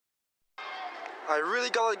I really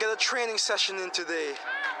gotta get a training session in today.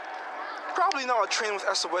 Probably not a train with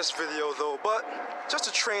SOS video though, but just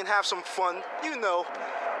to train, have some fun, you know,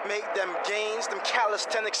 make them gains, them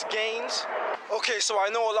calisthenics gains. Okay, so I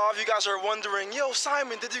know a lot of you guys are wondering, yo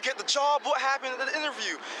Simon, did you get the job? What happened at the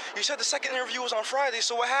interview? You said the second interview was on Friday,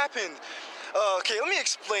 so what happened? Okay, let me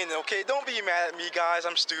explain it, okay? Don't be mad at me, guys.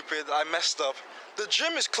 I'm stupid. I messed up. The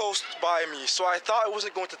gym is close by me, so I thought it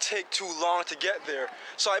wasn't going to take too long to get there.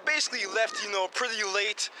 So I basically left, you know, pretty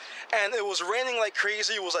late, and it was raining like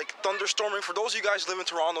crazy. It was like thunderstorming. For those of you guys who live in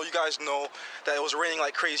Toronto, you guys know that it was raining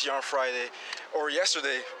like crazy on Friday or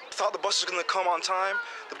yesterday. I thought the bus was gonna come on time.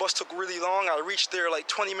 The bus took really long. I reached there like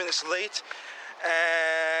 20 minutes late,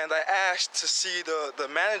 and I asked to see the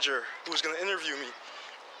manager who was gonna interview me.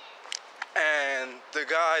 And the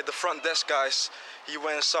guy, the front desk guys, he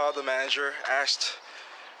went and saw the manager, asked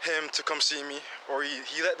him to come see me, or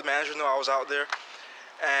he let the manager know I was out there.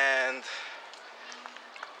 And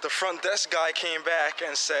the front desk guy came back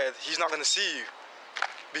and said he's not gonna see you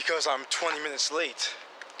because I'm 20 minutes late.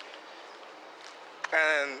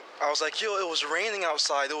 And I was like, yo, it was raining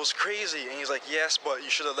outside, it was crazy. And he's like, yes, but you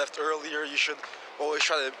should have left earlier. You should always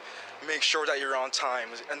try to make sure that you're on time.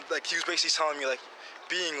 And like, he was basically telling me like,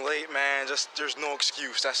 being late, man, there's no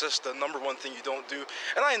excuse. That's just the number one thing you don't do.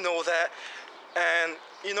 And I know that. And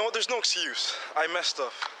you know, there's no excuse. I messed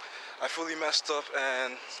up. I fully messed up,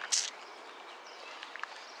 and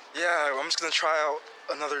yeah, I'm just gonna try out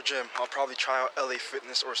another gym. I'll probably try out LA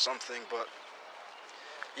Fitness or something, but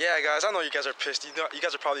yeah, guys, I know you guys are pissed. You know, you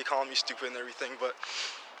guys are probably calling me stupid and everything, but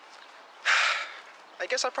I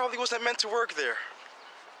guess I probably wasn't meant to work there.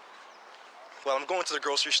 Well, I'm going to the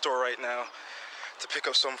grocery store right now to pick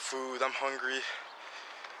up some food. I'm hungry,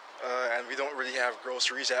 and we don't really have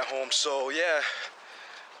groceries at home, so yeah,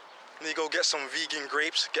 let me go get some vegan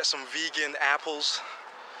grapes, get some vegan apples,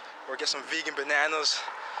 or get some vegan bananas,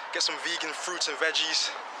 get some vegan fruits and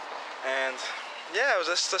veggies, and yeah,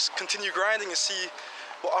 let's continue grinding and see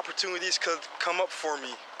what opportunities could come up for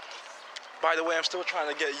me. By the way, I'm still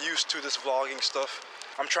trying to get used to this vlogging stuff.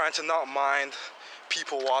 I'm trying to not mind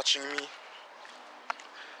people watching me.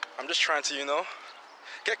 I'm just trying to, you know,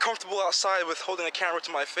 get comfortable outside with holding a camera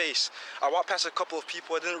to my face. I walked past a couple of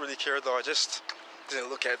people. I didn't really care though. I just didn't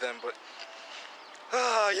look at them. But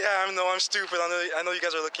yeah, I know I'm stupid. I know you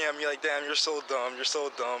guys are looking at me like, damn, you're so dumb. You're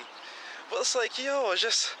so dumb. But it's like, yo, it's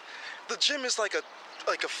just, the gym is like a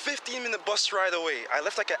 15-minute bus ride away. I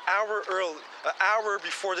left like an hour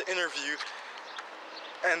before the interview,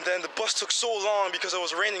 and then the bus took so long because it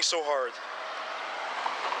was raining so hard.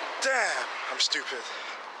 Damn, I'm stupid.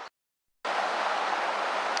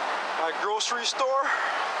 My grocery store,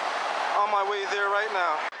 on my way there right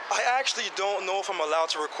now. I actually don't know if I'm allowed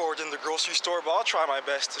to record in the grocery store, but I'll try my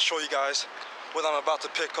best to show you guys what I'm about to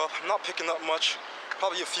pick up. I'm not picking up much,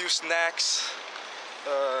 probably a few snacks.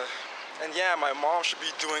 And yeah, my mom should be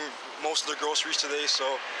doing most of the groceries today,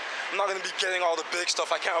 so I'm not gonna be getting all the big stuff.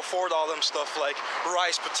 I can't afford all them stuff like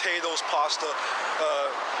rice, potatoes, pasta,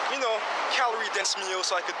 you know, calorie-dense meals,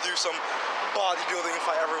 so I could do some bodybuilding if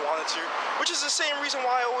I ever wanted to, which is the same reason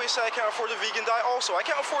why I always say I can't afford a vegan diet also. I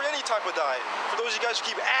can't afford any type of diet. For those of you guys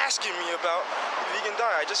who keep asking me about the vegan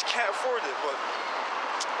diet, I just can't afford it, but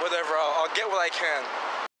whatever, I'll get what I can.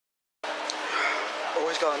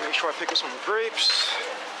 Always gotta make sure I pick up some grapes.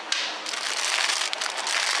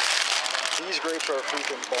 These grapes are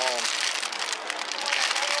freaking bomb.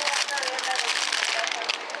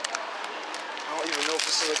 I don't even know if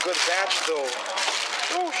this is a good batch though.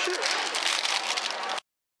 Oh shit.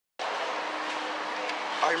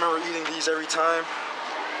 I remember eating these every time.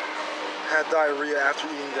 Had diarrhea after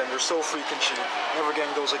eating them. They're so freaking cheap. Never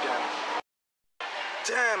getting those again.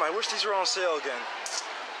 Damn, I wish these were on sale again.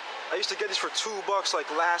 I used to get these for $2 like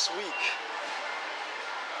last week.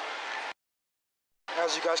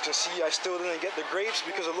 As you guys can see, I still didn't get the grapes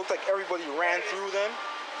because it looked like everybody ran through them.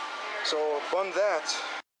 So, bun that.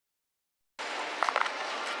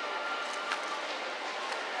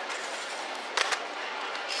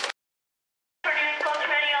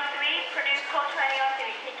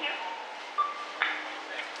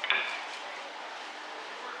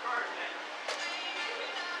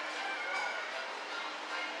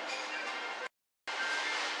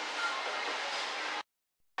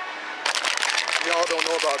 Y'all don't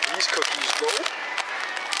know about these cookies though.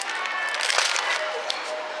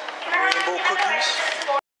 Rainbow cookies.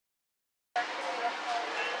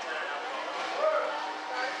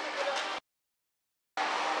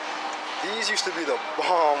 These used to be the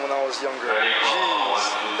bomb when I was younger. Jeez.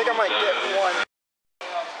 I think I might get one.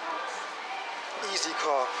 Easy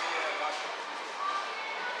cop.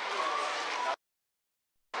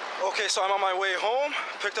 Okay, so I'm on my way home,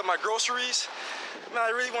 picked up my groceries. Man,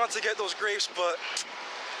 I really wanted to get those grapes, but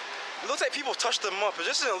it looks like people touched them up. It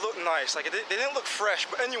just didn't look nice. Like, they didn't look fresh.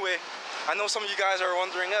 But anyway, I know some of you guys are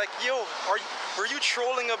wondering, like, yo, were you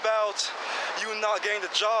trolling about you not getting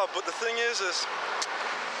the job? But the thing is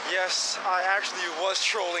yes, I actually was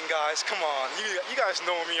trolling, guys. Come on, you guys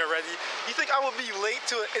know me already. You think I would be late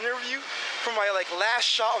to an interview for my last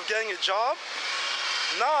shot of getting a job?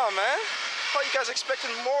 Nah, man. Thought you guys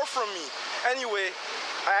expected more from me. Anyway,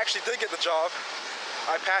 I actually did get the job.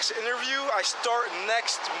 I passed the interview. I start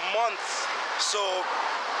next month. So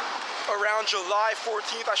around July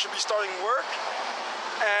 14th, I should be starting work.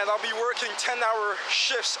 And I'll be working 10-hour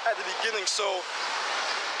shifts at the beginning. So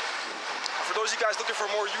for those of you guys looking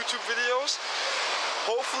for more YouTube videos,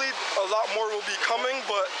 hopefully a lot more will be coming.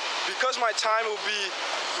 But because my time will be,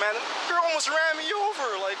 man, the girl almost ran me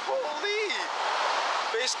over. Like, holy.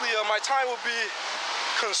 Basically, my time will be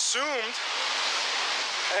consumed.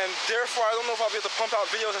 And therefore, I don't know if I'll be able to pump out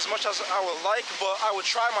videos as much as I would like, but I would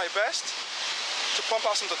try my best to pump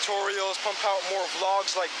out some tutorials, pump out more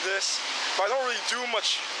vlogs like this. But I don't really do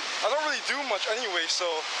much anyway,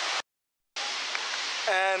 so.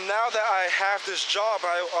 And now that I have this job,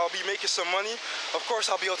 I'll be making some money. Of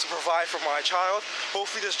course, I'll be able to provide for my child.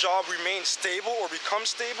 Hopefully this job remains stable or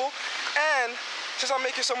becomes stable. And since I'm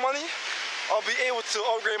making some money, I'll be able to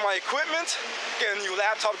upgrade my equipment, get a new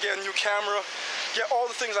laptop, get a new camera, get all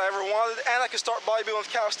the things I ever wanted, and I can start bodybuilding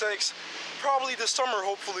with calisthenics probably this summer,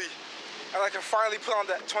 hopefully. And I can finally put on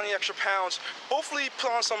that 20 extra pounds. Hopefully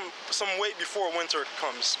put on some weight before winter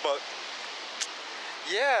comes. But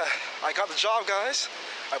yeah, I got the job, guys.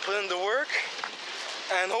 I put in the work,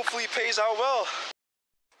 and hopefully it pays out well.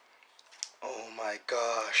 Oh my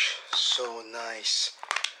gosh, so nice.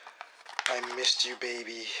 I missed you,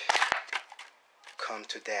 baby. Come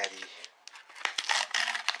to daddy.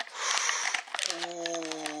 Ooh,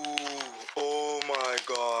 oh my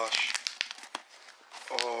gosh.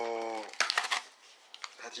 Oh,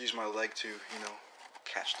 I had to use my leg to,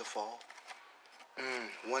 catch the fall.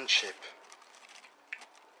 One chip.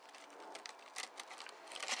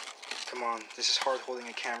 Come on, this is hard holding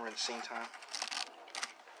a camera at the same time.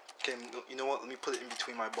 Okay, you know what? Let me put it in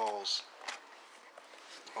between my balls.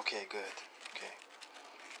 Okay, good. Okay.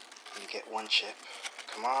 Let me get one chip.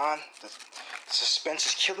 Come on. The suspense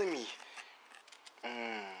is killing me.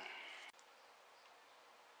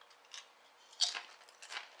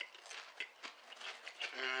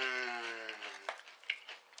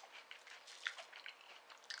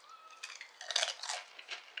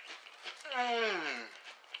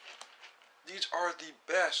 These are the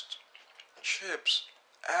best chips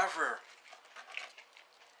ever.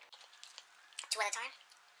 2 at a time?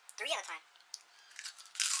 3 at a time?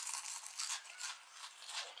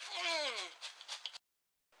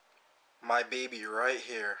 My baby right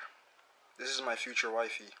here. This is my future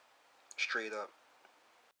wifey. Straight up.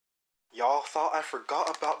 Y'all thought I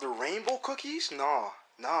forgot about the rainbow cookies? Nah.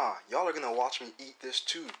 Y'all are gonna watch me eat this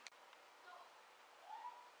too.